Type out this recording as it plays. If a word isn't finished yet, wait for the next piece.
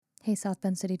Hey, South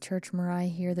Bend City Church, Mariah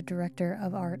here, the Director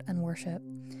of Art and Worship.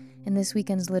 In this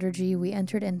weekend's liturgy, we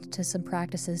entered into some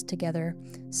practices together,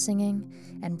 singing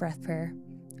and breath prayer.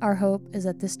 Our hope is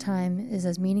that this time is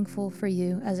as meaningful for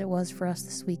you as it was for us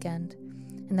this weekend,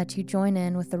 and that you join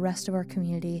in with the rest of our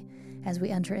community as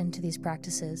we enter into these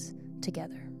practices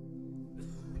together.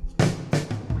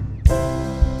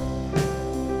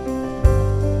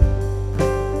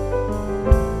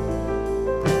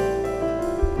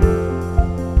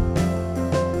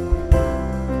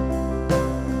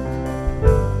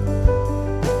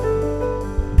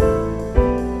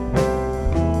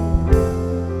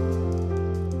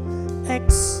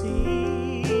 Exceedingly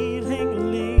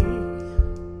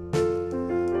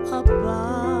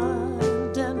abundantly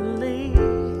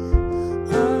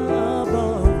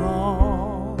above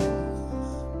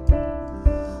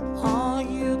all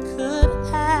you could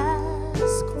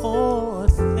ask or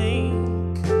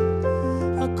think,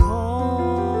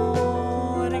 according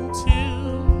to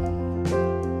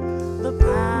the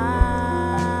power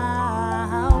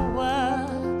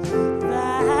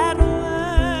that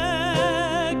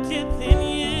worketh in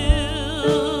you.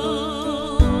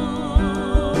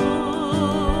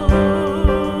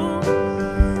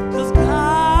 'Cause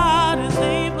God is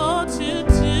able to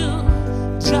do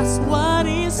just what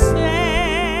He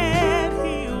said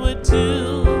He would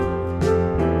do.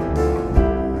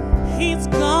 He's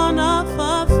gonna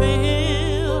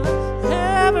fulfill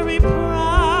every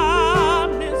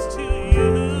promise to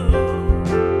you.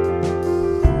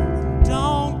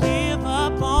 Don't give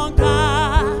up on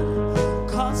God,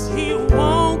 'cause He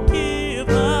won't give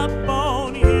up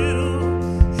on you.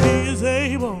 He's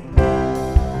able.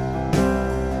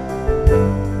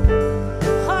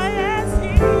 Oh, yes, He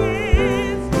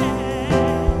is.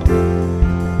 Yeah.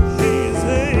 He's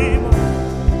able.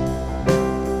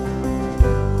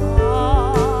 Oh,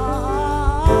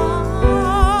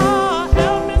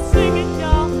 help me sing it,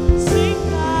 y'all. Sing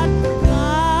God.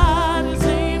 God is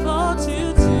able to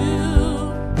do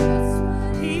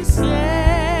He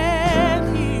said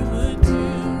He would do.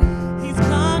 He's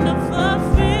gonna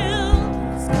fulfill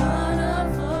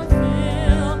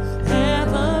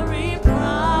every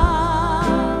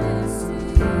promise to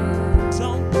you.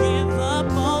 Don't give up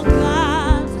on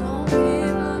God,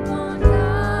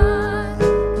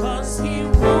 'cause He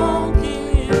won't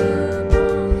give.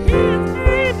 He is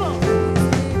able.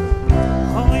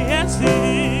 Oh, yes, He is.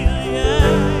 Yeah,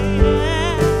 yeah,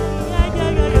 yeah,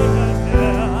 yeah, yeah,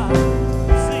 yeah.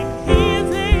 Sing, He is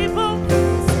able.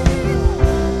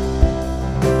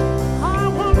 I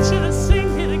want you to sing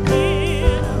it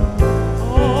again.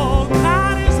 Oh,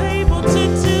 God is able to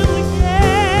do,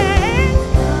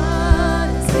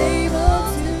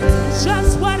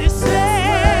 just what He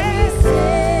said.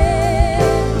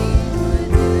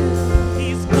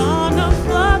 He's gonna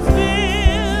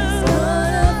fulfill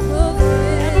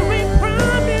every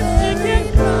promise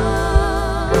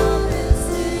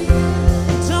to you.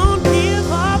 Don't give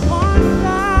up on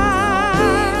God.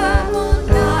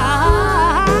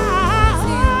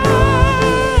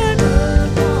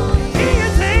 He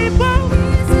is able.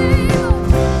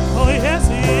 Oh, yes,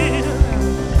 He is.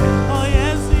 Oh,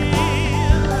 yes, He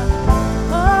is.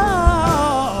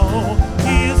 Oh,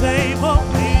 He is able.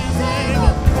 He is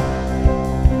able.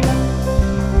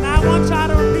 Now I want y'all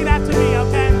to repeat after me,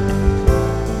 okay?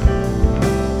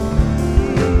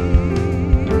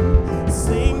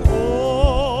 Sing, oh,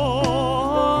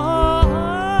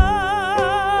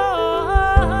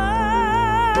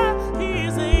 He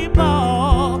is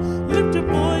able. Lift your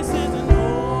voices and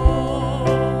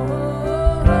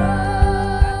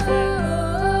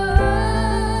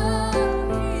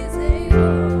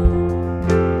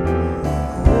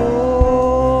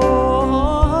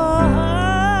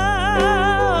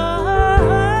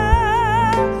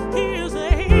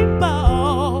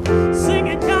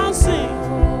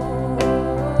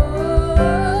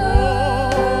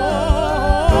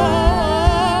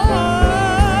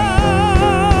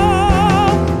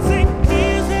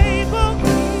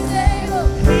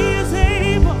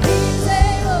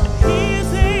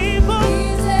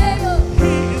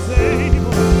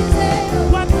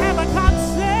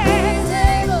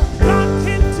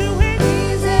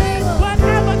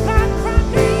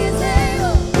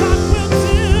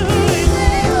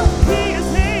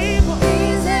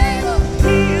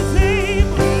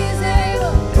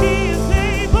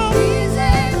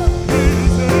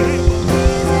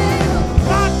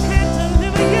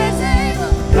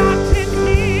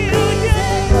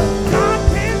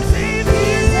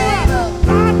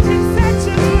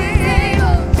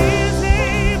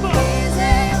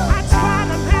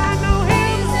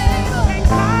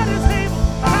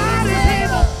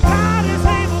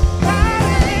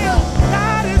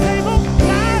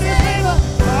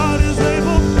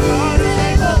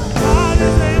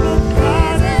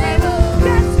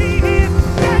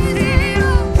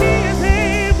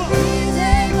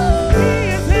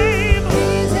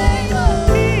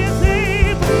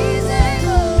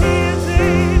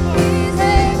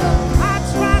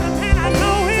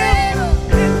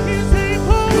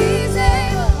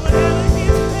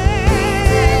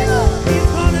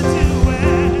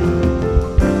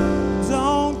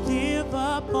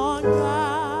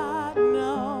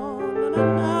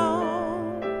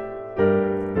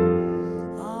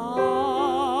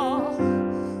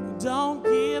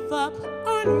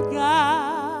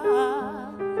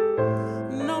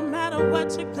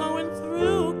you're going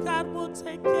through, God will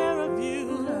take care of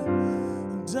you.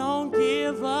 Don't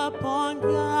give up on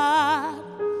God,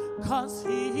 'cause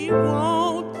He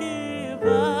won't give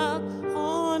up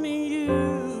on you.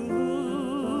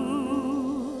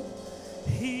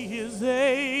 He is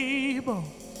able.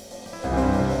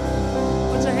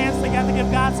 Put your hands together,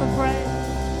 give God some praise.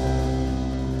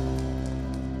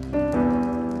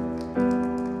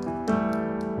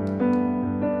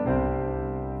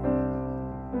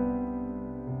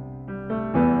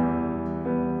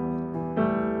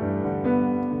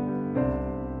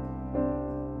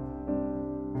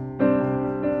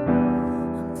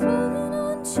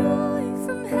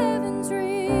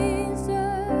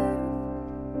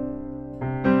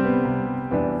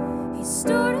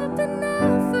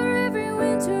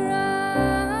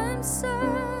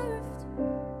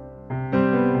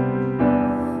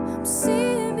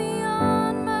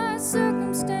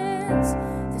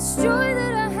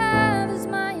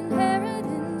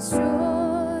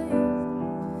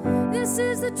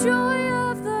 Joy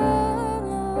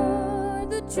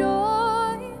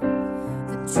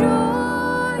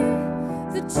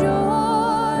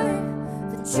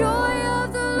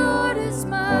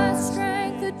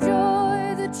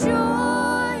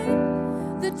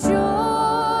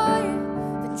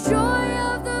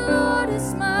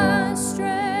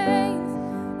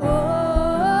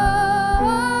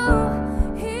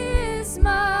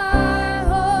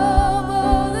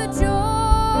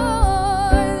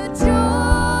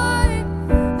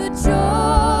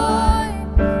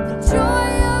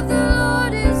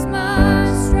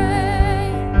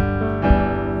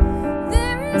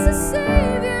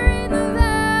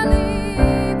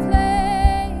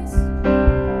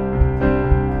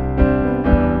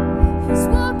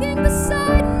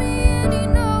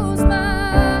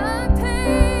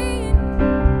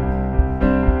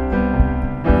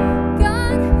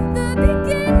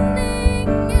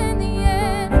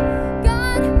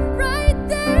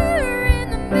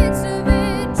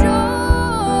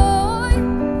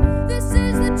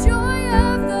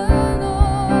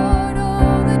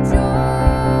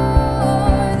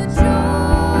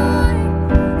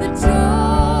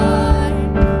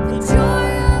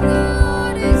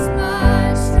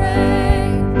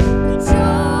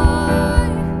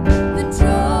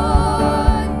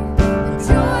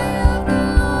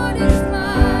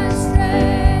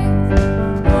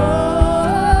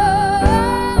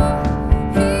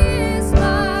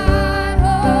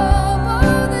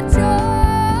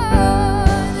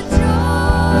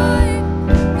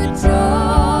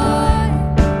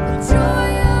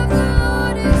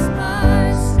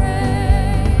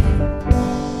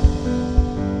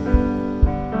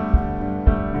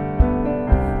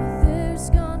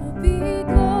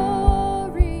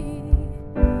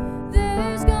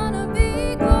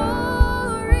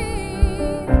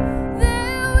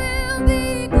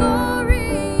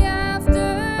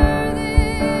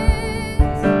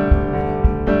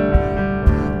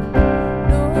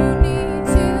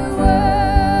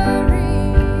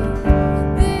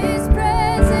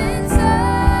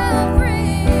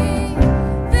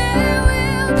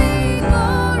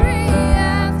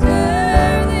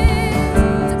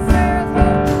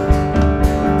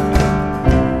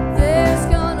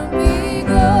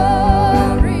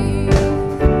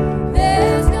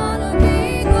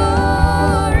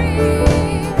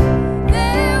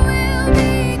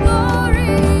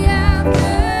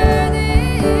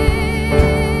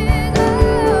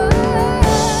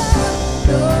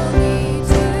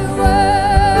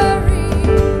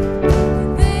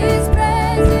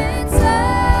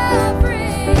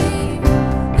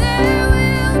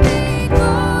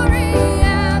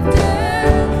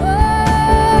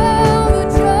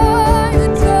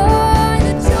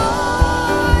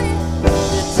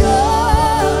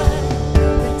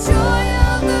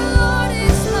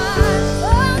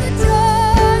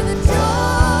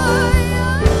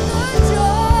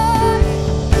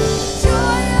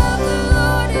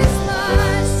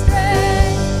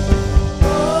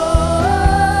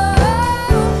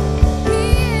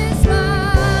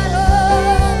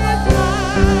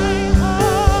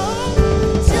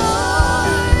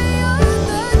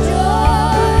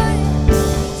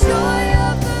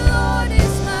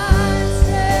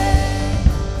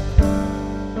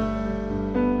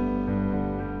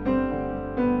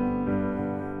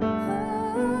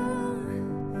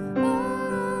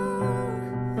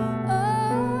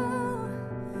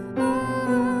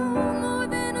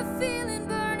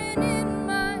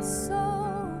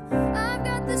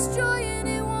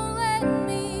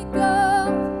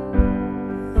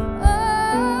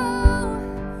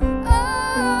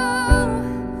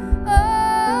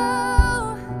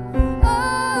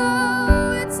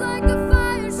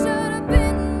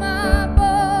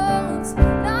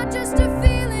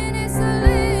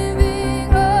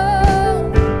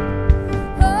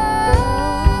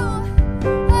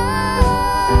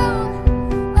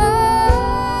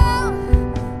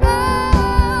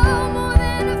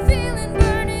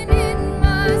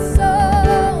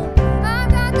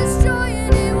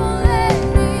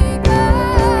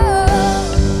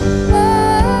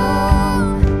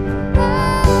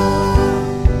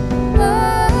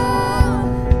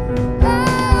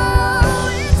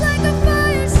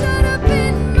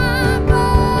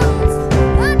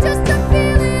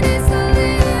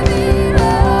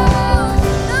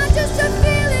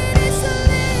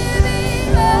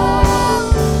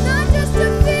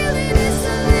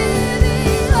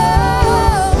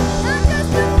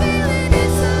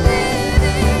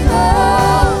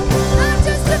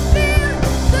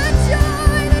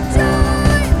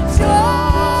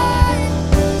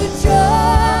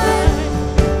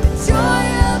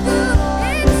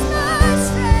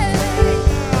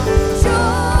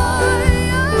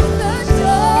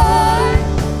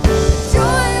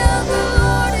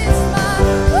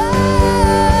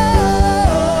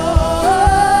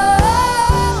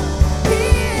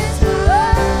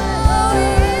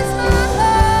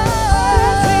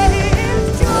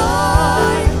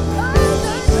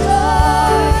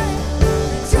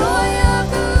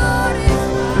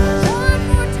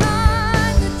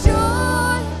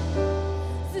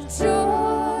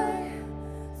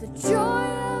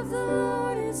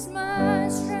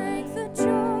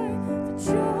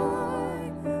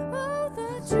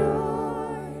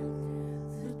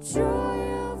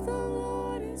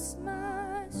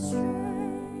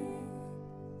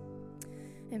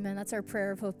Amen. That's our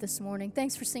prayer of hope this morning.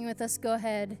 Thanks for singing with us. Go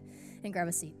ahead and grab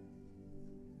a seat.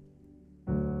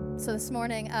 So this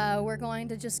morning, we're going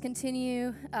to just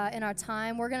continue in our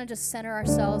time. We're going to just center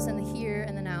ourselves in the here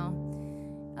and the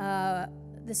now.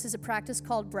 This is a practice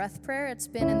called breath prayer. It's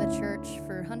been in the church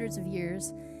for hundreds of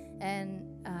years, and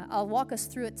I'll walk us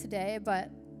through it today,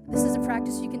 but this is a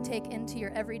practice you can take into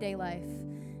your everyday life.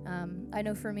 I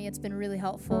know for me it's been really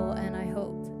helpful, and I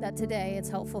hope that today it's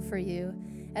helpful for you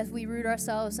as we root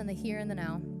ourselves in the here and the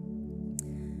now.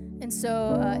 And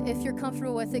so if you're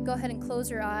comfortable with it, go ahead and close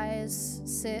your eyes,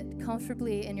 sit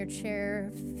comfortably in your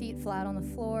chair, feet flat on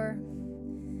the floor,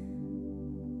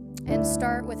 and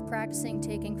start with practicing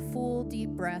taking full deep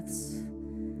breaths,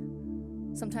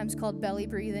 sometimes called belly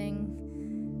breathing.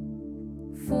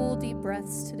 Full deep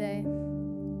breaths today.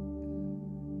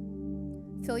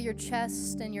 Fill your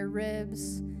chest and your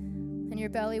ribs and your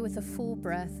belly with a full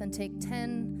breath, and take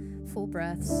 10 full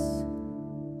breaths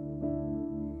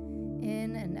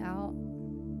in and out.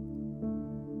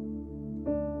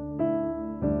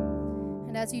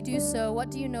 And as you do so, what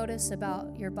do you notice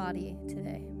about your body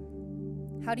today?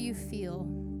 How do you feel?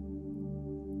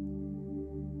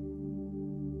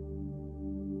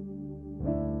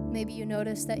 Maybe you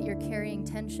notice that you're carrying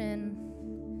tension.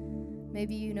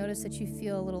 Maybe you notice that you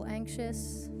feel a little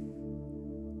anxious.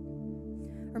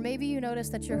 Or maybe you notice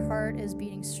that your heart is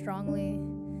beating strongly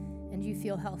and you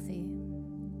feel healthy.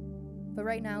 But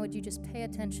right now, would you just pay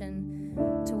attention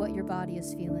to what your body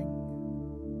is feeling?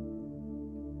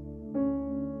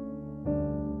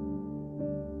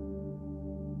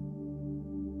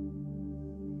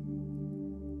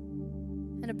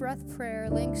 And a breath prayer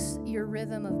links your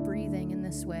rhythm of breathing in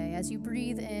this way. As you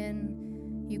breathe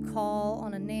in, you call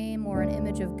on a name or an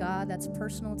image of God that's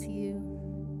personal to you.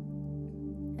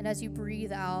 And as you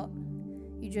breathe out,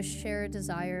 you just share a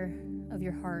desire of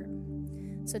your heart.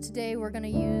 So today we're going to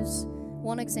use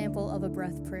one example of a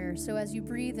breath prayer. So as you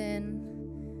breathe in,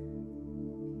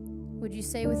 would you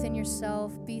say within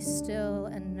yourself, "Be still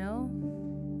and know"?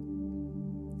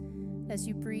 As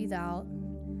you breathe out,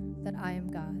 that I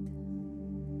am God.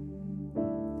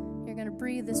 You're going to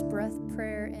breathe this breath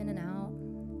prayer in and out.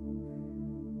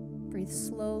 Breathe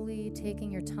slowly,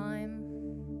 taking your time.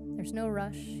 There's no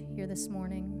rush here this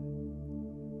morning.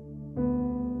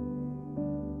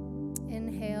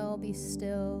 Inhale, be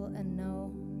still and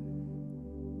know.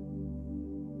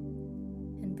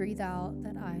 And breathe out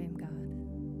that I am God.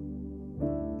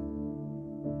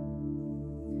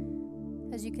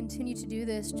 As you continue to do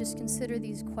this, just consider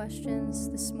these questions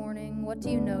this morning. What do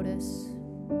you notice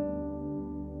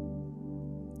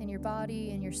in your body,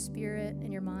 in your spirit,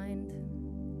 in your mind?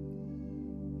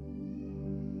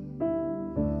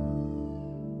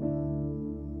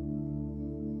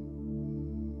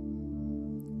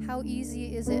 How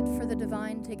easy is it for the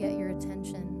divine to get your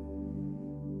attention?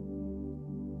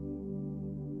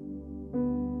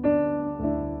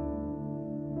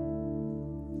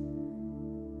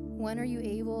 When are you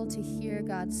able to hear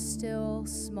God's still,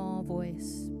 small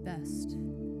voice best?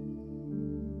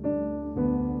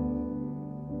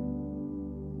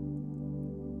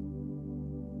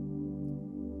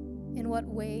 In what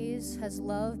ways has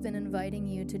love been inviting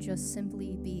you to just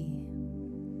simply be?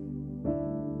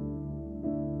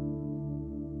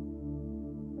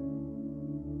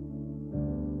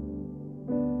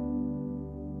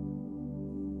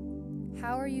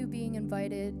 How are you being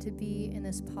invited to be in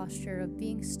this posture of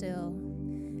being still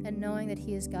and knowing that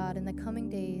He is God in the coming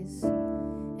days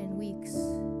and weeks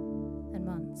and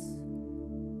months?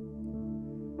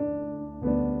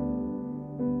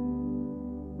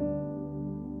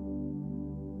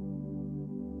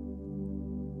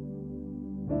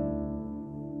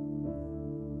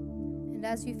 And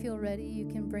as you feel ready, you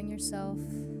can bring yourself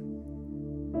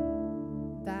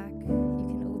back. You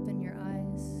can open your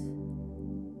eyes.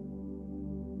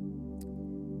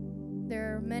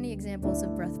 There are many examples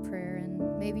of breath prayer,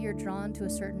 and maybe you're drawn to a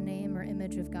certain name or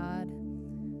image of God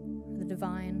or the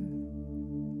divine.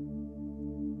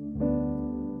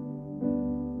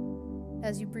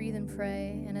 As you breathe and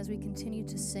pray, and as we continue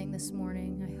to sing this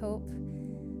morning, I hope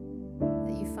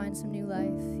that you find some new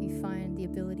life. You find the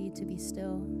ability to be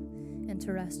still and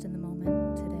to rest in the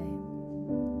moment today.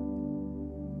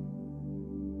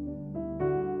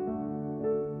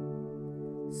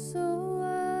 So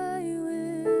I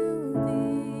will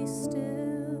be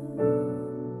still.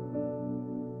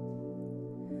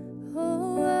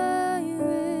 Oh, I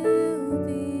will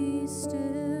be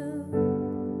still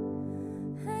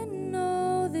and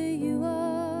know that you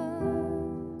are.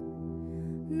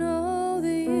 Know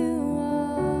that you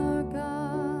are God.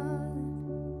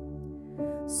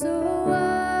 So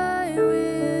I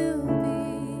will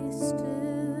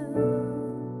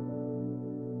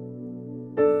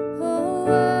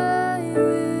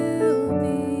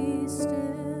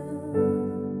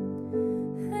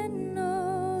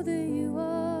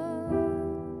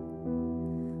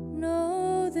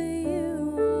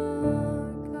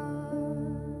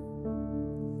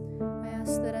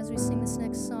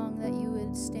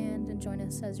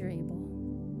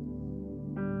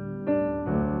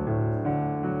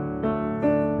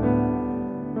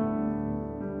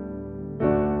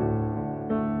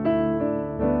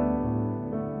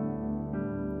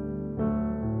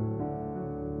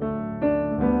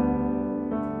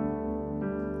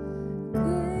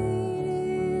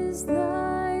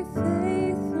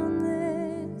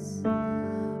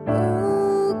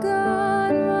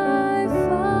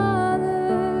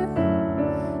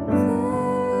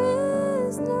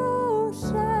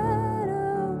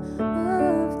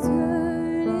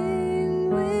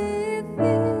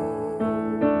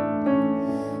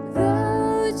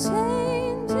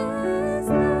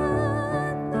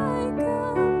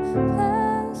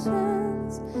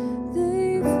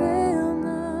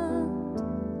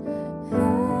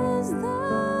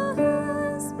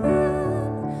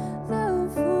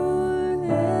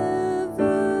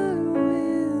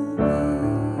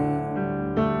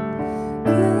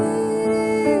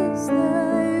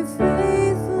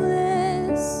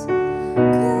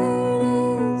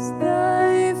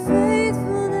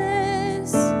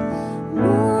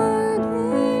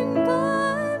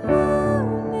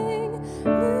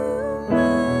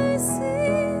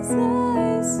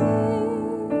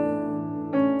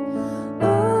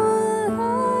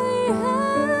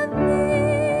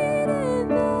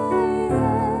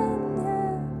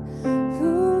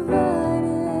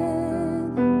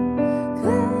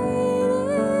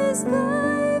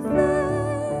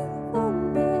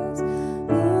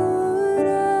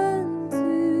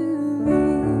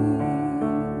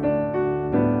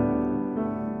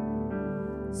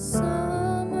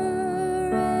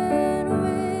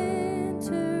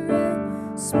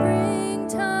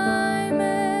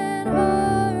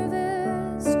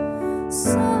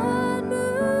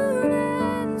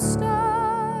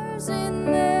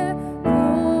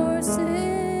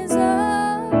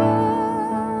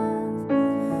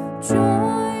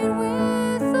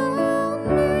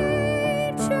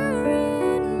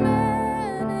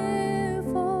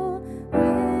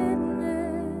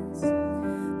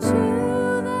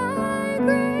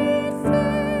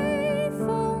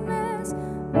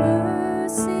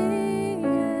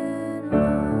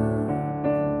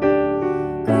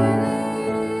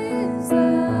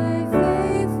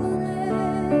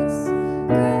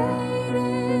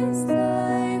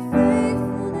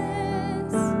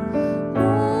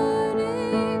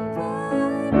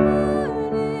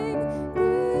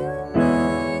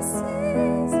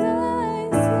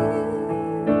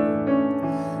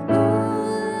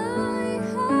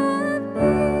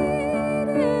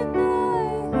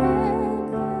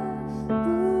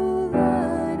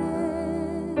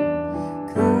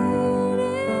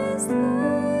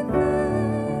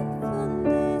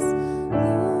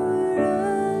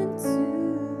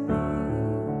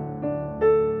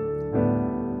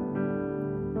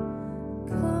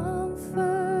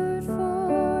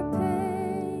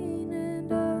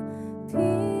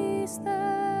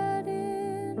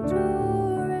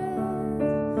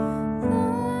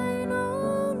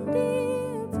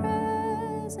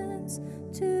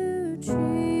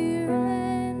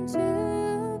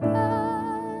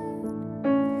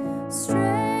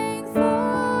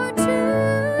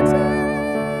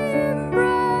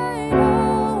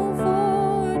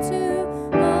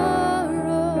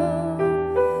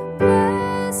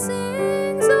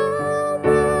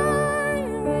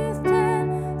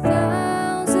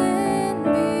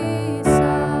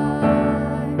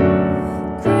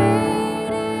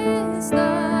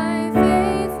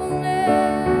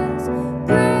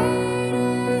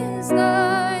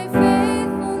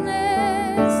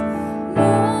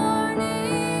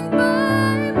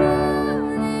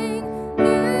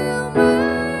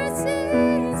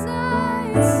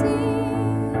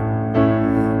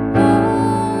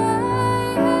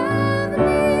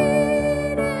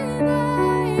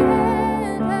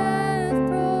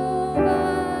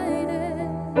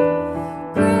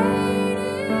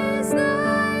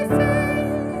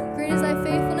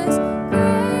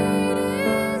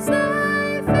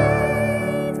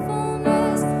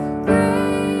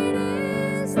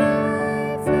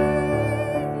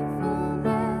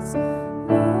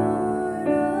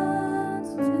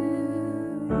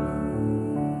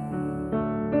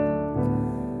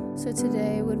So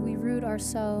today, would we root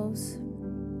ourselves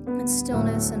in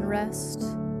stillness and rest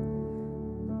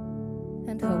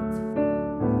and hope?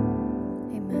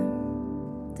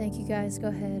 Amen. Thank you, guys. Go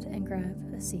ahead and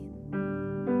grab a seat.